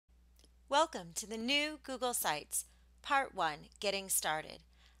Welcome to the new Google Sites, Part 1, Getting Started.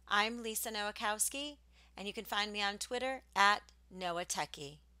 I'm Lisa Nowakowski, and you can find me on Twitter at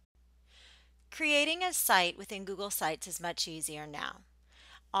NoahTechie. Creating a site within Google Sites is much easier now.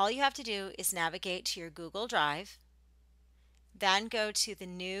 All you have to do is navigate to your Google Drive, then go to the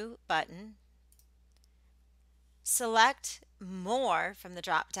New button, select More from the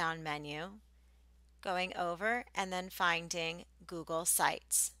drop-down menu, going over and then finding Google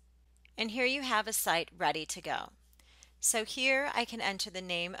Sites. And here you have a site ready to go. So here I can enter the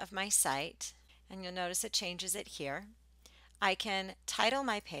name of my site, and you'll notice it changes it here. I can title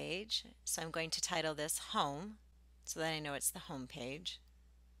my page, so I'm going to title this Home, so that I know it's the home page.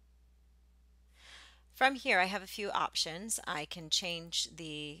 From here I have a few options. I can change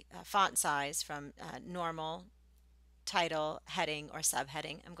the font size from normal, title, heading, or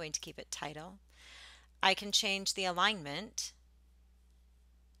subheading. I'm going to keep it title. I can change the alignment.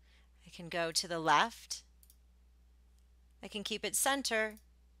 I can go to the left. I can keep it center,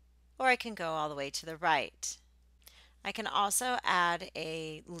 or I can go all the way to the right. I can also add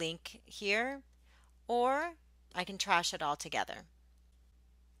a link here, or I can trash it all together.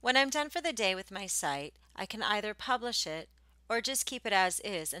 When I'm done for the day with my site, I can either publish it or just keep it as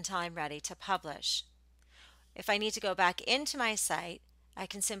is until I'm ready to publish. If I need to go back into my site, I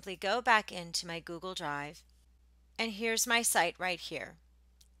can simply go back into my Google Drive, and here's my site right here,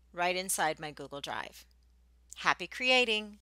 right inside my Google Drive. Happy creating!